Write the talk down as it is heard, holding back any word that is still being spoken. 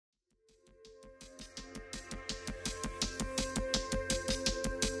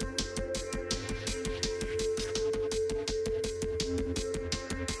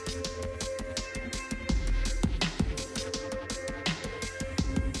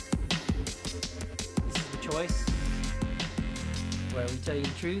Choice, where we tell you the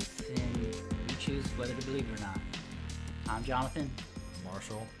truth and you choose whether to believe it or not. I'm Jonathan.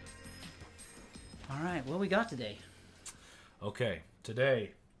 Marshall. All right, what we got today? Okay,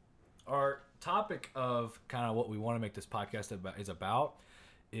 today our topic of kind of what we want to make this podcast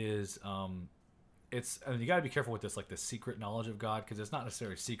is it's, and you got to be careful with this, like the secret knowledge of God, because it's not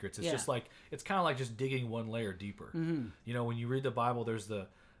necessarily secrets. It's just like, it's kind of like just digging one layer deeper. Mm-hmm. You know, when you read the Bible, there's the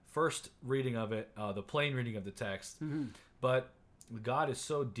first reading of it, the plain reading of the text, but God is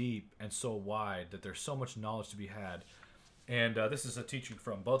so deep and so wide that there's so much knowledge to be had. And this is a teaching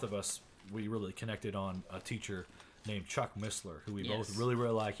from both of us. We really connected on a teacher named Chuck Missler, who we both really,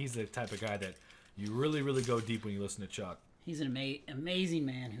 really like. He's the type of guy that you really, really go deep when you listen to Chuck. He's an amazing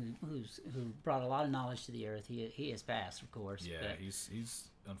man who brought a lot of knowledge to the earth. He has passed, of course. Yeah, but he's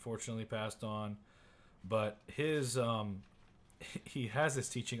unfortunately passed on, but his he has this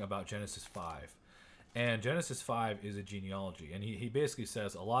teaching about Genesis 5. And Genesis 5 is a genealogy, and he basically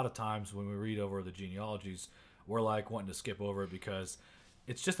says a lot of times when we read over the genealogies, we're like wanting to skip over it because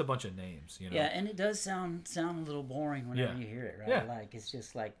it's just a bunch of names, you know. Yeah, and it does sound a little boring whenever you hear it, right? Yeah. Like it's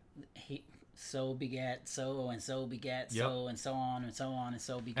just like so begat so and so begat so and so on and so on and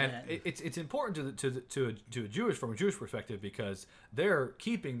so begat. And it's important to a Jewish, from a Jewish perspective, because they're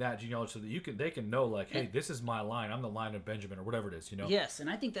keeping that genealogy so that they can know, like, hey, this is my line. I'm the line of Benjamin, or whatever it is, you know. Yes, and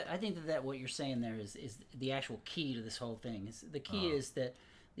I think that what you're saying there is the actual key to this whole thing. The key is that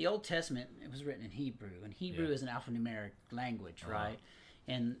the Old Testament, it was written in Hebrew, and Hebrew is an alphanumeric language, right?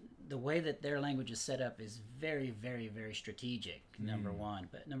 And the way that their language is set up is very, very, very strategic, number one.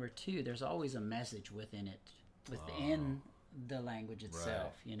 But number two, there's always a message within it, within the language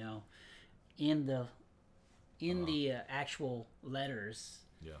itself, you know, in the actual letters,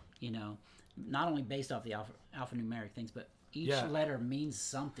 you know, not only based off the alphanumeric things, but each letter means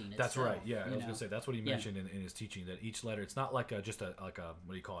something itself. That's right, yeah. I was going to say, that's what he mentioned in his teaching, that each letter, it's not like just a what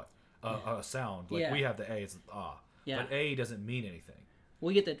do you call it, a sound. Like we have the A, it's ah. But A doesn't mean anything.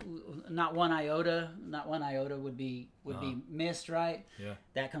 We get that not one iota would be missed, right? Yeah.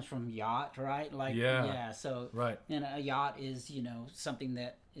 That comes from yacht, right? Like so and a yacht is, you know, something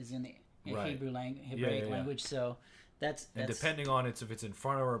that is in the Hebraic language. So that's depending on if it's in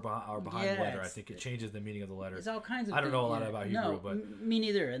front or behind the letter, I think it changes the meaning of the letter. It's all kinds of I don't know a lot about Hebrew, but me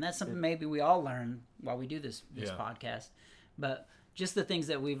neither, and that's something maybe we all learn while we do this podcast. But just the things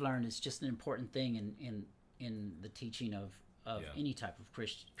that we've learned is just an important thing in the teaching of any type of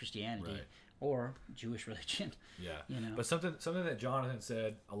Christianity or Jewish religion. Yeah, you know. But something that Jonathan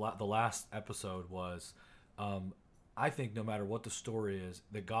said a lot the last episode was, I think no matter what the story is,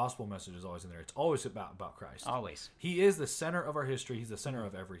 the gospel message is always in there. It's always about Christ. Always. He is the center of our history. He's the center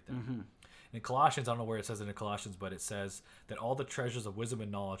of everything. Mm-hmm. In Colossians, I don't know where it says it in Colossians, but it says that all the treasures of wisdom and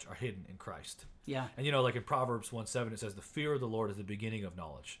knowledge are hidden in Christ. Yeah. And you know, like in Proverbs 1:7, it says the fear of the Lord is the beginning of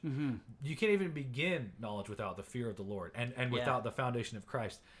knowledge. Mm-hmm. You can't even begin knowledge without the fear of the Lord and without the foundation of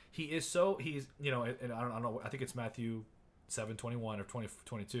Christ. He's you know, and I don't know, I think it's Matthew 7:21 or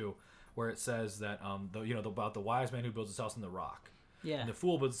 20:22, where it says that about the wise man who builds his house on the rock. Yeah. And the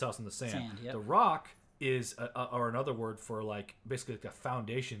fool builds his house on the sand. The rock is or another word for like basically like a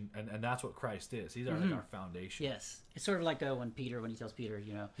foundation, and that's what Christ is. He's like our foundation. Yes, it's sort of like when he tells Peter,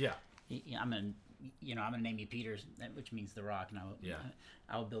 you know, I'm gonna name you Peter, which means the rock, and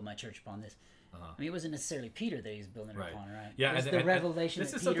I will build my church upon this. I mean, it wasn't necessarily Peter that he's building it upon, right? Yeah, it was the revelation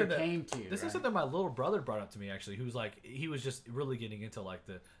that Peter came to. This is something my little brother brought up to me, actually, who's like, he was just really getting into like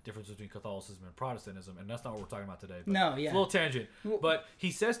the difference between Catholicism and Protestantism, and that's not what we're talking about today. But it's a little tangent. But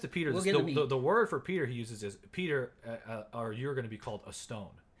he says to Peter, the word for Peter he uses is, Peter, or you're going to be called a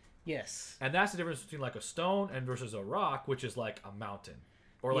stone. Yes. And that's the difference between like a stone and versus a rock, which is like a mountain.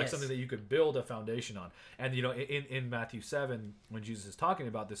 Or like something that you could build a foundation on. And, you know, in Matthew 7, when Jesus is talking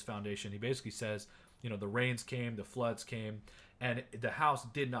about this foundation, he basically says, you know, the rains came, the floods came, and the house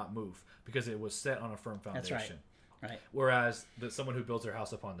did not move because it was set on a firm foundation. That's right. Whereas someone who builds their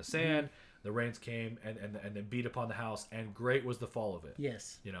house upon the sand, the rains came and then beat upon the house, and great was the fall of it.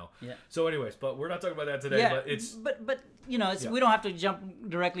 Yes. You know? Yeah. So anyways, but we're not talking about that today, but it's... But you know, we don't have to jump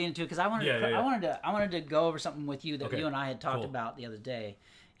directly into it, because I wanted to go over something with you that you and I had talked about the other day.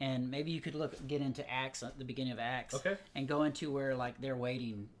 And maybe you could get into Acts, the beginning of Acts, and go into where like they're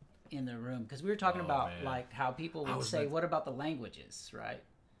waiting in the room, because we were talking about like how people would say, "What about the languages?" Right?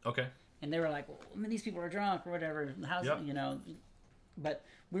 Okay. And they were like, "Well, I mean, these people are drunk or whatever. How's you know?" But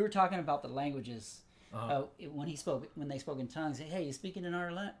we were talking about the languages. When they spoke in tongues, hey, you speaking in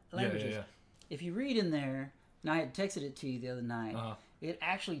our languages? If you read in there, and I had texted it to you the other night, it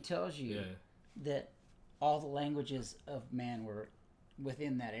actually tells you that all the languages of man were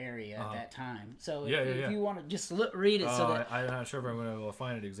within that area at that time. So if you want to just read it, so that I'm not sure if I'm going to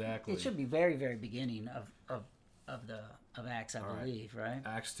find it exactly. It should be very, very beginning of Acts, I believe, right?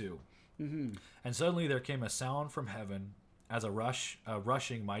 Acts 2. Mm-hmm. And suddenly there came a sound from heaven as a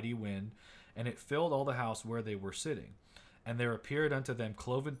rushing mighty wind, and it filled all the house where they were sitting. And there appeared unto them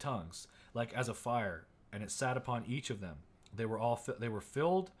cloven tongues, like as a fire, and it sat upon each of them. They were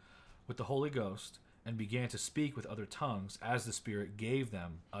filled with the Holy Ghost, and began to speak with other tongues as the Spirit gave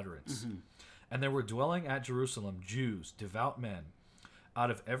them utterance. Mm-hmm. And there were dwelling at Jerusalem Jews, devout men, out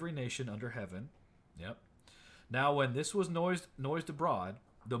of every nation under heaven. Yep. Now when this was noised abroad,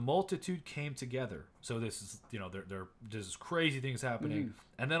 the multitude came together. So this is, there's crazy things happening. Mm-hmm.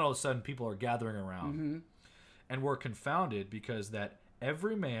 And then all of a sudden people are gathering around. Mm-hmm. And were confounded because that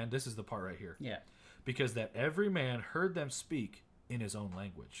every man, this is the part right here. Yeah. Because that every man heard them speak in his own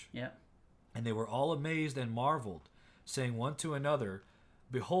language. Yeah. And they were all amazed and marveled, saying one to another,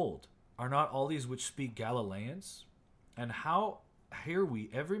 Behold, are not all these which speak Galileans? And how hear we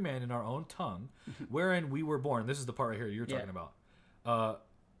every man in our own tongue, wherein we were born? This is the part right here you're talking about.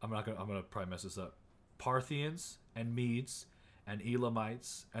 I'm gonna probably mess this up. Parthians and Medes and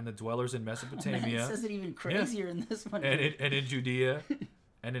Elamites and the dwellers in Mesopotamia. Man, it says it even crazier in this one. And in Judea,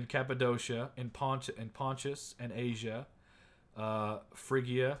 and in Cappadocia, in Pontus and Asia,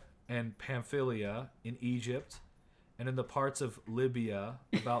 Phrygia and Pamphylia, in Egypt, and in the parts of Libya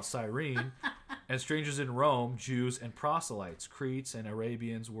about Cyrene, and strangers in Rome, Jews and proselytes, Cretes and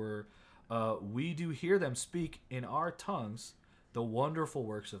Arabians were. We do hear them speak in our tongues the wonderful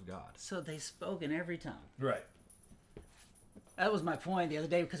works of God. So they spoke in every tongue. Right. That was my point the other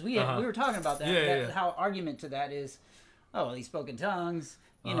day, because we were talking about that. How argument to that is, he spoke in tongues,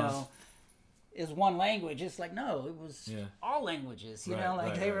 you know, is one language. It's like, no, it was all languages, you know,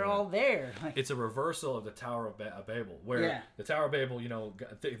 like they were all there. It's a reversal of the Tower of Babel, where the Tower of Babel,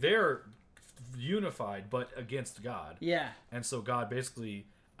 they're unified, but against God. Yeah. And so God basically,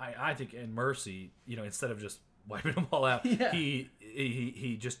 I think in mercy, instead of just wiping them all out, he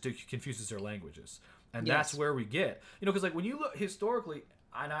just confuses their languages. And that's where we get, because like when you look historically,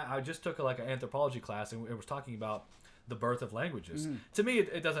 and I just took an anthropology class, and it was talking about the birth of languages. Mm-hmm. To me,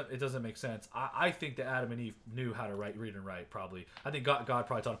 it doesn't make sense. I think that Adam and Eve knew how to read and write. Probably, I think God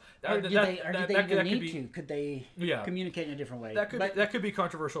probably taught them. Or did they even need to? Could they communicate in a different way? That could be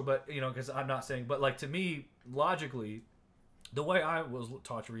controversial, but because I'm not saying. But like to me, logically, the way I was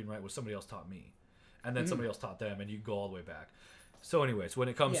taught to read and write was somebody else taught me, and then somebody else taught them, and you go all the way back. So, anyways, when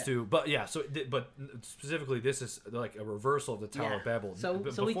it comes to, but specifically, this is like a reversal of the Tower of Babel. So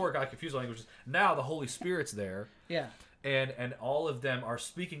before it got confused languages, now the Holy Spirit's there. Yeah. And all of them are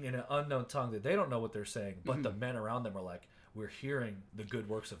speaking in an unknown tongue that they don't know what they're saying, but the men around them are like, we're hearing the good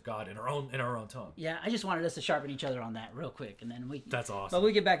works of God in our own tongue. Yeah, I just wanted us to sharpen each other on that real quick, and then we. That's awesome. But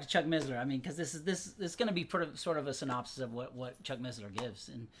we get back to Chuck Missler. I mean, because this is going to be sort of a synopsis of what Chuck Missler gives,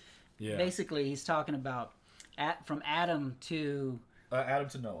 and basically he's talking about from Adam to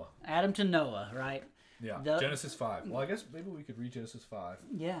Noah. Adam to Noah, right? Yeah. Genesis 5. Well, I guess maybe we could read Genesis 5.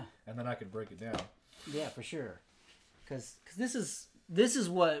 Yeah. And then I could break it down. Yeah, for sure. Because this is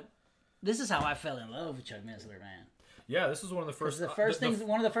how I fell in love with Chuck Missler, man. Yeah, this is one of the first.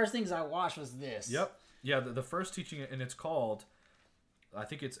 One of the first things I watched was this. Yep. Yeah, the first teaching, and it's called. I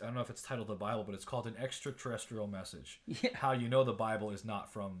don't know if it's titled the Bible, but it's called An Extraterrestrial Message. Yeah. How you know the Bible is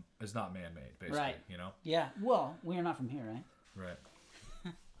not man-made, basically. Right. Yeah. Well, we are not from here, right?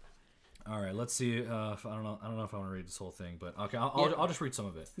 Right. All right. Let's see. I don't know if I want to read this whole thing, but okay. I'll just read some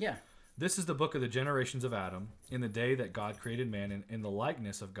of it. Yeah. This is the book of the generations of Adam. In the day that God created man, and in the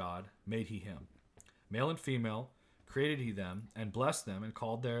likeness of God made he him, male and female created he them, and blessed them, and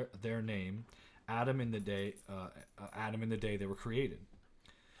called their name Adam in the day they were created.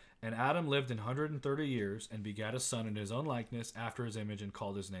 And Adam lived 130 years, and begat a son in his own likeness, after his image, and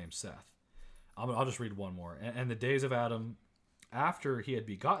called his name Seth. I'll just read one more. And the days of Adam, after he had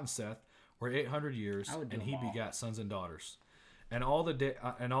begotten Seth, were 800 years, and he begat sons and daughters. And all the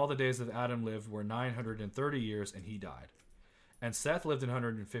days that Adam lived were 930 years, and he died. And Seth lived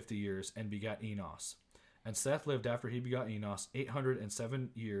 150 years, and begat Enos. And Seth lived after he begot Enos 807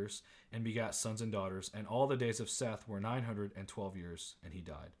 years, and begat sons and daughters. And all the days of Seth were 912 years, and he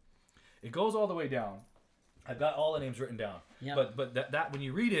died. It goes all the way down. I've got all the names written down. Yep. But that when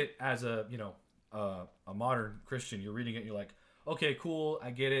you read it as a modern Christian, you're reading it, and you're like, okay, cool,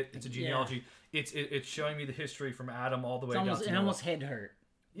 I get it. It's a genealogy. Yeah. It's showing me the history from Adam all the way down to Noah. It almost head hurt.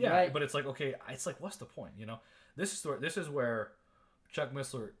 Yeah, right? But it's like, okay, it's like, what's the point? This is where Chuck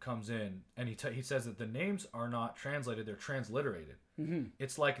Missler comes in and he says that the names are not translated; they're transliterated. Mm-hmm.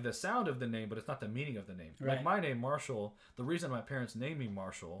 It's like the sound of the name, but it's not the meaning of the name. Right. Like my name, Marshall. The reason my parents named me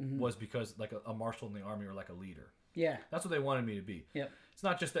Marshall was because like a marshal in the army or like a leader. Yeah, that's what they wanted me to be. Yep. It's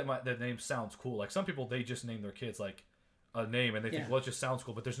not just that that name sounds cool. Like some people, they just name their kids like a name and they think, well, it just sounds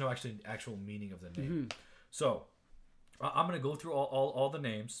cool, but there's no actual meaning of the name. Mm-hmm. So I'm gonna go through all the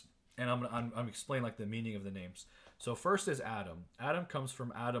names and I'm explain like the meaning of the names. So first is Adam. Adam comes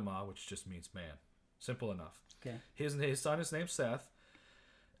from Adamah, which just means man. Simple enough. Okay. His son is named Seth.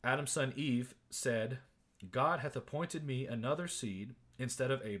 Adam's son Eve said, God hath appointed me another seed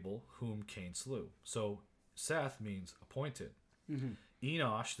instead of Abel, whom Cain slew. So Seth means appointed. Mm-hmm.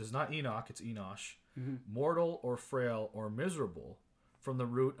 Enosh, there's not Enoch, it's Enosh. Mm-hmm. Mortal or frail or miserable, from the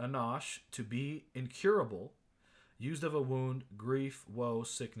root Enosh, to be incurable, used of a wound, grief, woe,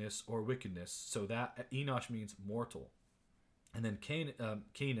 sickness, or wickedness. So that Enosh means mortal. And then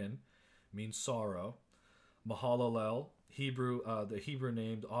Canaan means sorrow. Mahalalel, the Hebrew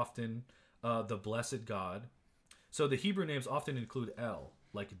named often the blessed God. So the Hebrew names often include El,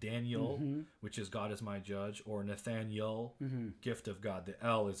 like Daniel, which is God is my judge, or Nathaniel, gift of God. The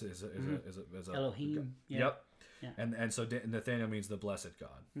El is a Elohim. Yeah. Yep. Yeah. And so Nathaniel means the blessed God.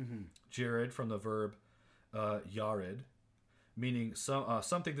 Mm-hmm. Jared from the verb Yared, meaning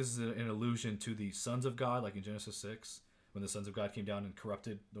something. This is an allusion to the sons of God, like in Genesis 6, when the sons of God came down and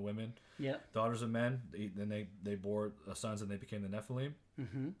corrupted the women. Yeah. Daughters of men. Then they bore sons and they became the Nephilim.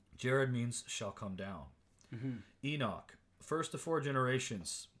 Mm-hmm. Jared means shall come down. Mm-hmm. Enoch, first of 4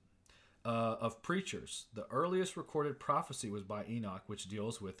 generations of preachers. The earliest recorded prophecy was by Enoch, which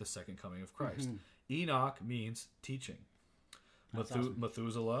deals with the second coming of Christ. Mm-hmm. Enoch means teaching. Awesome.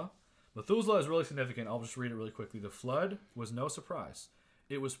 Methuselah. Methuselah is really significant. I'll just read it really quickly. The flood was no surprise.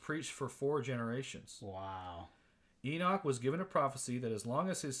 It was preached for 4 generations. Wow. Enoch was given a prophecy that as long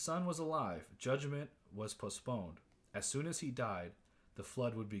as his son was alive, judgment was postponed. As soon as he died, the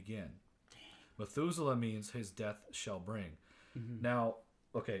flood would begin. Methuselah means his death shall bring. Mm-hmm. Now,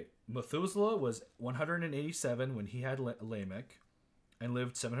 okay, Methuselah was 187 when he had Lamech and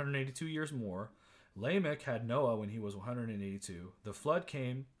lived 782 years more. Lamech had Noah when he was 182. The flood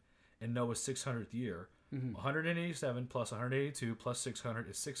came in Noah's 600th year. Mm-hmm. 187 plus 182 plus 600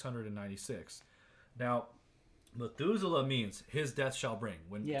 is 696. Now, Methuselah means his death shall bring.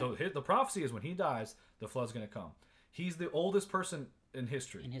 The prophecy is when he dies, the flood's going to come. He's the oldest person in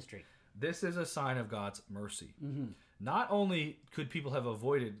history. This is a sign of God's mercy. Mm-hmm. Not only could people have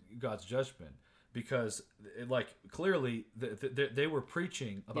avoided God's judgment, because clearly they were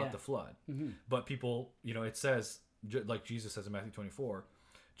preaching about the flood, but people, it says, like Jesus says in Matthew 24,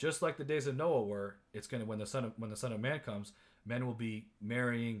 just like the days of Noah were, it's going to when the Son of Man comes, men will be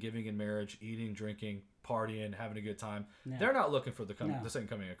marrying, giving in marriage, eating, drinking, partying, having a good time. No. They're not looking for the second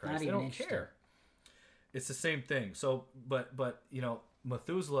coming of Christ. They don't care. It's the same thing. So, but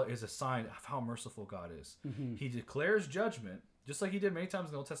Methuselah is a sign of how merciful God is. Mm-hmm. He declares judgment, just like he did many times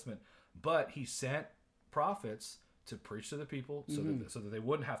in the Old Testament, but he sent prophets to preach to the people so that they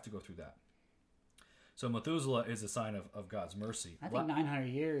wouldn't have to go through that. So Methuselah is a sign of God's mercy. I think 900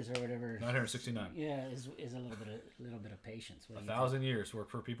 years or whatever. 969. Yeah, is a little bit of patience. 1,000 years where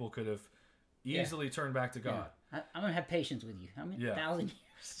people could have easily turned back to God. Yeah. I'm gonna have patience with you. 1,000 years.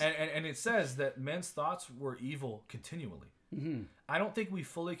 And it says that men's thoughts were evil continually. Mm-hmm. I don't think we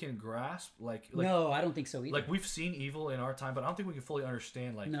fully can grasp no, I don't think so either. Like we've seen evil in our time, but I don't think we can fully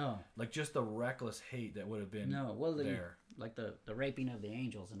understand just the reckless hate that would have been there. Like the raping of the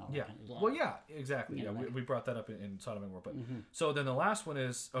angels and all that kind of stuff. Well, yeah, exactly. We brought that up in Sodom and Gomorrah. But so then the last one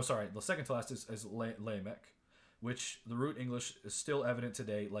is the second to last is Lamech, which the root English is still evident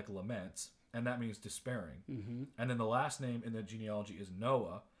today, like lament, and that means despairing. Mm-hmm. And then the last name in the genealogy is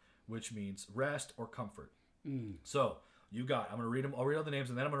Noah, which means rest or comfort. Mm. So I'm going to read them. I'll read all the names,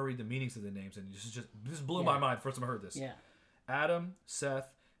 and then I'm going to read the meanings of the names. And this blew my mind first time I heard this. Yeah. Adam, Seth,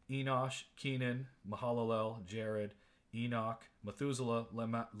 Enosh, Kenan, Mahalalel, Jared, Enoch, Methuselah,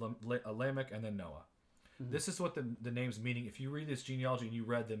 Lamech, and then Noah. Mm-hmm. This is what the names meaning. If you read this genealogy and you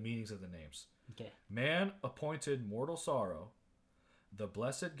read the meanings of the names. Okay. Man appointed mortal sorrow, the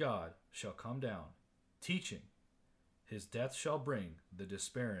blessed God shall come down, teaching. His death shall bring the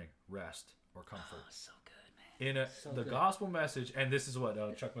despairing rest or comfort. Oh, so good, man. In the gospel message, and this is what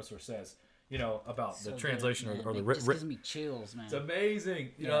Chuck Missler says, about the translation good, or the written. It gives me chills, man. It's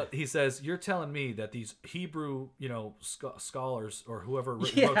amazing. You know, he says, you're telling me that these Hebrew, scholars or whoever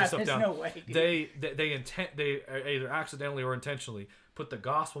wrote this stuff down, no way, they either accidentally or intentionally put the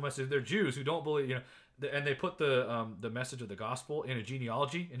gospel message. They're Jews who don't believe, and they put the message of the gospel in a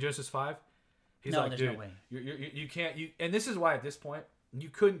genealogy in Genesis 5. He's like, dude, no you can't. And this is why at this point you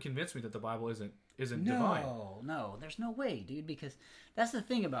couldn't convince me that the Bible isn't divine. No, there's no way, dude. Because that's the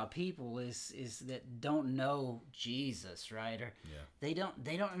thing about people is that don't know Jesus, right? Or they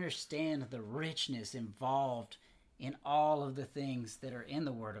don't understand the richness involved in all of the things that are in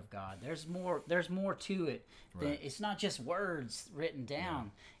the Word of God. There's more to it. Right. It's not just words written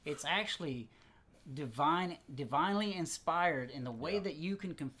down. Yeah. It's actually divinely inspired. And the way that you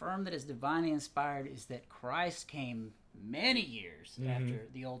can confirm that it's divinely inspired is that Christ came many years after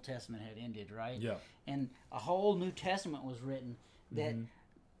the Old Testament had ended, right? Yeah. And a whole New Testament was written that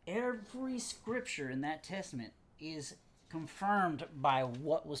every scripture in that testament is confirmed by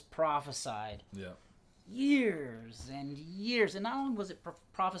what was prophesied. Yeah. Years and years. And not only was it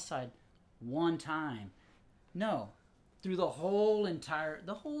prophesied one time, no, through the whole entire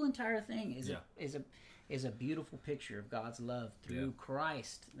thing is a beautiful picture of God's love through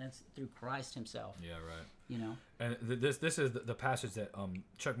Christ. That's through Christ himself. Yeah, right. You know. And this is the passage that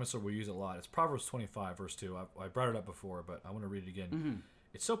Chuck Missler will use a lot. It's Proverbs 25 verse 2. I brought it up before, but I want to read it again. Mm-hmm.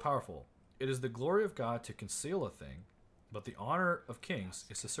 It's so powerful. It is the glory of God to conceal a thing, but the honor of kings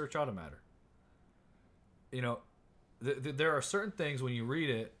is to search out a matter. You know, there are certain things when you read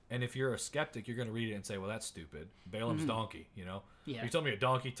it, and if you're a skeptic, you're going to read it and say, well, that's stupid. Balaam's donkey, you know? Yeah. You told me a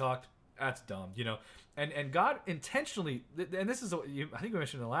donkey talked, that's dumb, you know? And God intentionally, and this is, I think we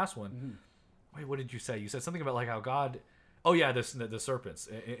mentioned in the last one. Mm-hmm. Wait, what did you say? You said something about like how God, the serpents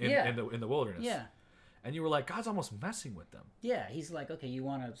in the wilderness. Yeah. And you were like, God's almost messing with them. Yeah, he's like, okay, you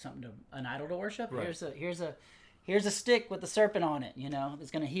want an idol to worship? Right. Here's a stick with the serpent on it, you know,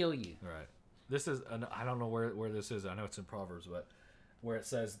 that's going to heal you. Right. This is, I don't know where this is. I know it's in Proverbs, but where it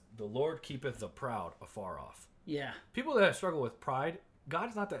says, the Lord keepeth the proud afar off. Yeah. People that struggle with pride,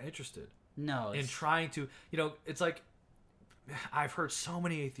 God's not that interested. No. In trying to, you know, it's like, I've heard so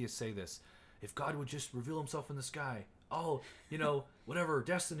many atheists say this. If God would just reveal himself in the sky, you know, whatever,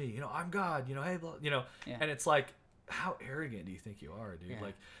 destiny, you know, I'm God, you know, hey, you know, and it's like, how arrogant do you think you are, dude?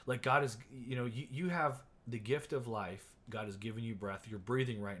 Yeah. Like God is, you know, you have the gift of life. God has given you breath. You're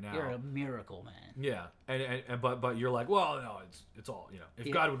breathing right now. You're a miracle, man. Yeah, but you're like, well, no, it's all, you know.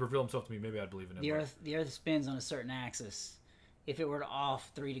 If God would reveal himself to me, maybe I'd believe in him. The Earth spins on a certain axis. If it were to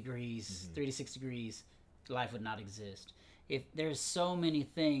off 3 degrees, 3 to 6 degrees, life would not exist. If there's so many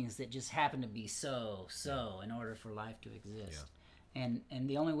things that just happen to be so in order for life to exist, and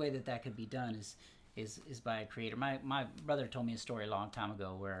the only way that could be done is by a creator. My brother told me a story a long time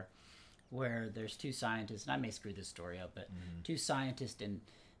ago where there's two scientists, and I may screw this story up, but two scientists, and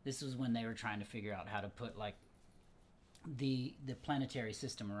this was when they were trying to figure out how to put like the planetary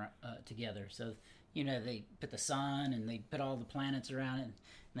system together. So, you know, they put the sun and they put all the planets around it, and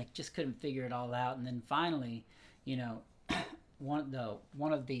they just couldn't figure it all out. And then finally, you know, one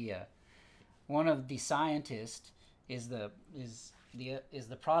of the scientists is the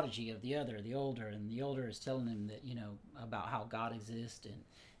prodigy of the other, the older, and the older is telling him that, you know, about how God exists,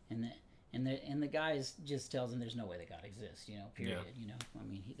 and the guy just tells him there's no way that God exists, you know, period. Yeah. You know, I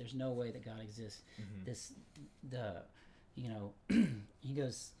mean, there's no way that God exists. You know, he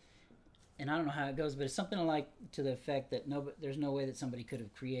goes, and I don't know how it goes, but it's something like to the effect that there's no way that somebody could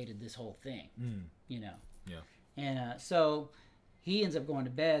have created this whole thing, you know. Yeah. And so he ends up going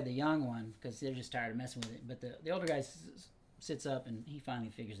to bed, the young one, because they're just tired of messing with it. But the older guy sits up, and he finally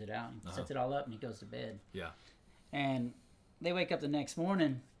figures it out. And sets it all up, and he goes to bed. Yeah. And they wake up the next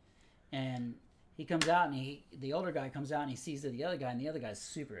morning, and he comes out, and the older guy comes out, and he sees the other guy, and the other guy's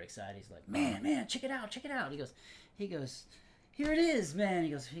super excited. He's like, man, check it out. He goes, here it is, man.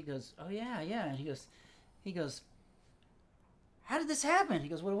 He goes, oh yeah. And he goes, how did this happen? He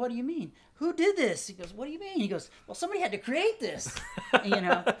goes, well, what do you mean? Who did this? He goes, what do you mean? He goes, well, somebody had to create this, you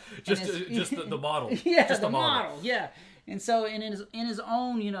know. just the model. Yeah, just the model. Yeah. And so in his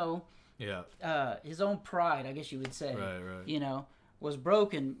own, you know, his own pride, I guess you would say, right. You know, was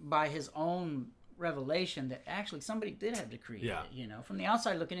broken by his own revelation that actually somebody did have to create it. You know, from the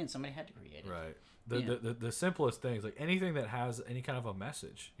outside looking in, somebody had to create it. Right. The simplest things, like anything that has any kind of a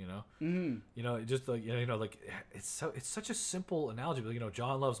message, you know, you know, just like, you know, like it's such a simple analogy, but, you know,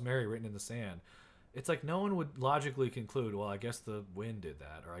 John loves Mary written in the sand. It's like no one would logically conclude, well, I guess the wind did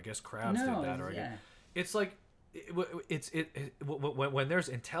that, or I guess crabs did that, or it's like when there's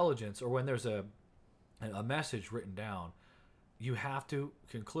intelligence, or when there's a message written down, you have to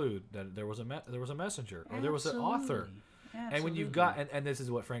conclude that there was a messenger, or there was an author. Absolutely. And when you've got, and this is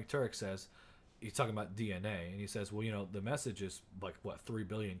what Frank Turek says. He's talking about DNA, and he says, well, you know, the message is like 3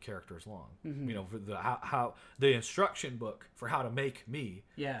 billion characters long. You know, for the how the instruction book for how to make me,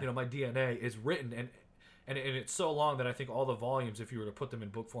 you know, my DNA is written, and it's so long that I think all the volumes, if you were to put them in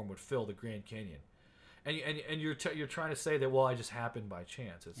book form, would fill the Grand Canyon. And you're trying to say that, well, I just happened by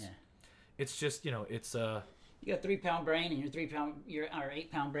chance. It's just, it's you got a 3-pound brain and your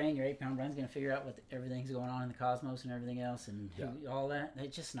 8-pound brain. Your 8-pound brain's gonna figure out what everything's going on in the cosmos and everything else and all that.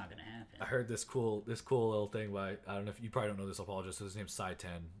 It's just not gonna happen. I heard this cool little thing by, I don't know if you probably don't know this. I apologize. His name's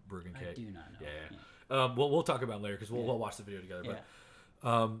Saitan Bruggencate. I do not know. Yeah. We'll talk about him later because we'll watch the video together.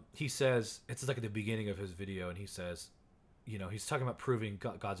 But he says, it's like at the beginning of his video, and he says, he's talking about proving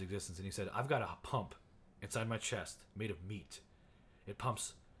God's existence, and he said, I've got a pump inside my chest made of meat. It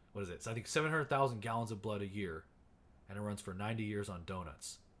pumps. What is it? It's, I think, 700,000 gallons of blood a year, and it runs for 90 years on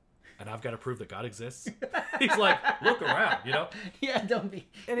donuts. And I've got to prove that God exists. He's like, look around, Yeah, don't be.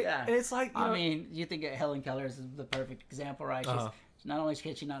 And it's like, I mean, you think Helen Keller is the perfect example, right? She's not only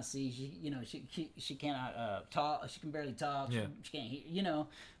can she not see, she cannot talk. She can barely talk. Yeah. She can't hear,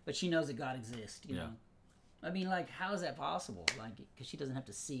 but she knows that God exists. You know. I mean, like, how is that possible? Like, because she doesn't have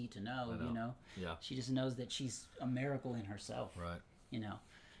to see to know. Yeah. She just knows that she's a miracle in herself. Right.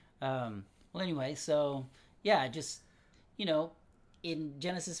 Well, anyway, so just in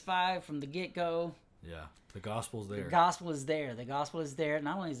Genesis 5 from the get-go. Yeah, the gospel's there. The gospel is there. The gospel is there.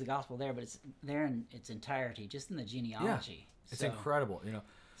 Not only is the gospel there, but it's there in its entirety, just in the genealogy. Yeah, it's incredible.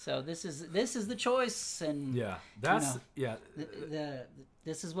 So this is the choice, and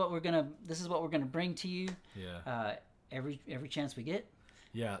this is what we're gonna bring to you. Yeah. Every chance we get.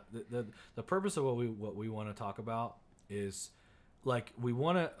 Yeah. The purpose of what we want to talk about is, like, we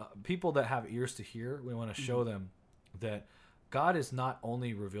want to people that have ears to hear. We want to show them that God has not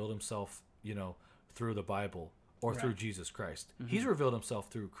only revealed himself, through the Bible or through Jesus Christ. Mm-hmm. He's revealed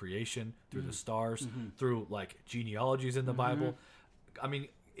himself through creation, through the stars, through like genealogies in the Bible. I mean,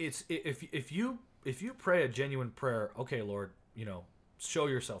 it's if you pray a genuine prayer, okay, Lord, show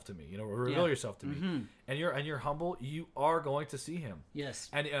yourself to me, reveal yourself to me, and you're humble, you are going to see him. Yes.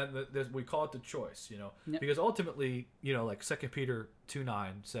 And we call it the choice, because ultimately, like 2 Peter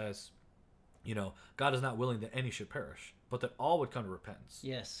 2:9 says, God is not willing that any should perish, but that all would come to repentance.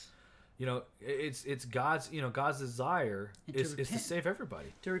 Yes. It's God's God's desire is to save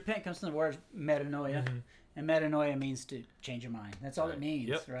everybody. To repent comes from the word metanoia, and metanoia means to change your mind. That's all it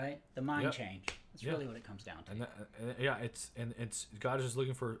means, right? The mind change. That's really what it comes down to. And it's God is just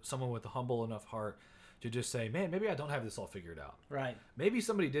looking for someone with a humble enough heart to just say, man, maybe I don't have this all figured out. Right. Maybe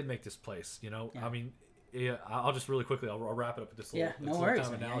somebody did make this place. I mean, I'll just really quickly I'll wrap it up with this little,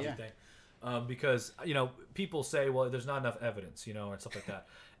 time analogy thing. Because people say, well, there's not enough evidence, and stuff like that.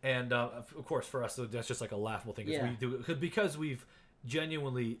 And of course, for us, that's just like a laughable thing because we've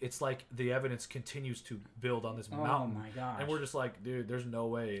genuinely, it's like the evidence continues to build on this mountain. Oh my gosh! And we're just like, dude, there's no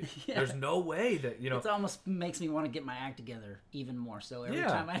way. There's no way that It almost makes me want to get my act together even more. So every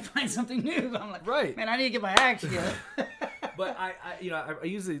time I find something new, I'm like, man, I need to get my act together. But I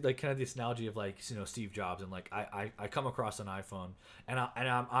usually like kind of this analogy of like Steve Jobs, and like I come across an iPhone and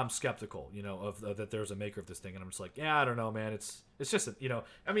I'm skeptical of that there's a maker of this thing, and I'm just like, I don't know, man, it's just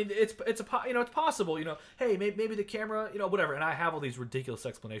I mean it's possible, hey, maybe the camera, whatever, and I have all these ridiculous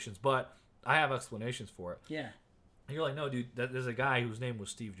explanations, but I have explanations for it. Yeah. And you're like, no, dude, there's a guy whose name was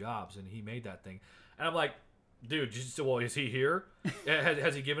Steve Jobs and he made that thing, and I'm like, dude, well, is he here?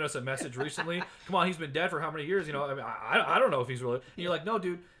 Has he given us a message recently? Come on, he's been dead for how many years? I mean, I don't know if he's really. And you're like, no,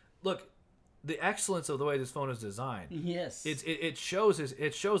 dude. Look, the excellence of the way this phone is designed. Yes. It shows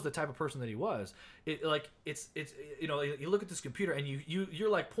the type of person that he was. You look at this computer and you're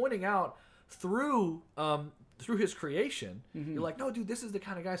like pointing out through his creation. You're like, no, dude, this is the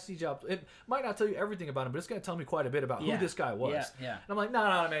kind of guy Steve Jobs. It might not tell you everything about him, but it's going to tell me quite a bit about who this guy was. Yeah. And I'm like,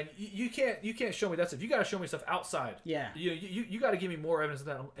 no, man, you can't show me that stuff. You got to show me stuff outside. Yeah. You got to give me more evidence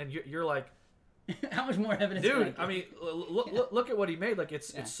than that. And you're like, how much more evidence? Dude, I mean, look at what he made. Like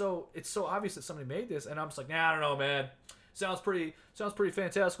it's so obvious that somebody made this, and I'm just like, I don't know, man. Sounds pretty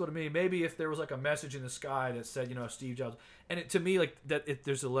fantastical to me. Maybe if there was like a message in the sky that said, Steve Jobs, and to me, like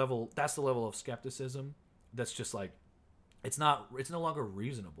there's a level. That's the level of skepticism. That's just like, it's no longer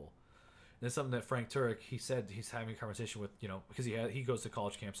reasonable. And it's something that Frank Turek, he said he's having a conversation with, because he goes to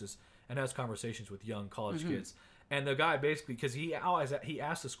college campuses and has conversations with young college kids. And the guy basically, because he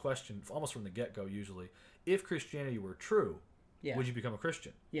asked this question almost from the get-go usually, if Christianity were true, would you become a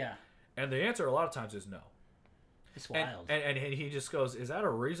Christian? Yeah. And the answer a lot of times is no. It's wild. And he just goes, is that a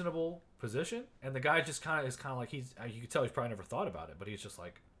reasonable position? And the guy just kind of like, you can tell he's probably never thought about it, but he's just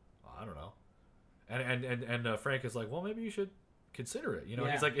like, I don't know. And Frank is like, well, maybe you should consider it.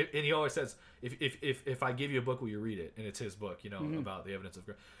 He's like, and he always says, if I give you a book, will you read it? And it's his book, about the evidence of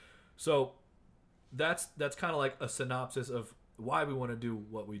God. So that's kind of like a synopsis of why we want to do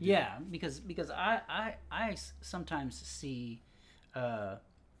what we do. Yeah, because I sometimes see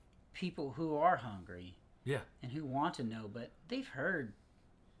people who are hungry. Yeah. And who want to know, but they've heard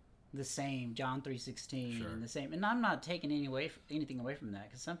the same John 3:16 and the same. And I'm not taking anything away from that,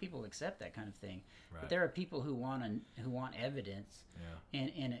 because some people accept that kind of thing. Right. But there are people who want evidence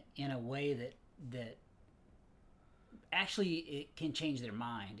in a way that actually it can change their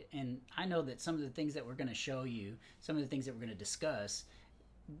mind. And I know that some of the things that we're going to show you, some of the things that we're going to discuss,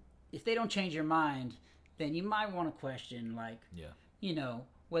 if they don't change your mind, then you might want to question, like,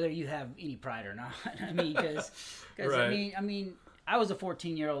 whether you have any pride or not. I mean, because right. I mean, I was a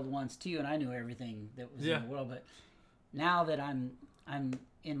 14-year-old once too, and I knew everything that was in the world. But now that I'm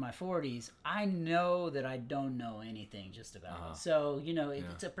in my 40s, I know that I don't know anything just about it. So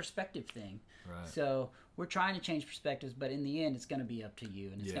it's a perspective thing. Right. So we're trying to change perspectives, but in the end, it's going to be up to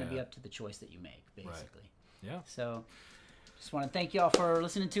you, and it's going to be up to the choice that you make, basically. Right. Yeah. So just want to thank y'all for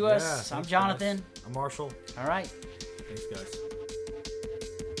listening to us. I'm Jonathan. Guys. I'm Marshall. All right. Thanks, guys.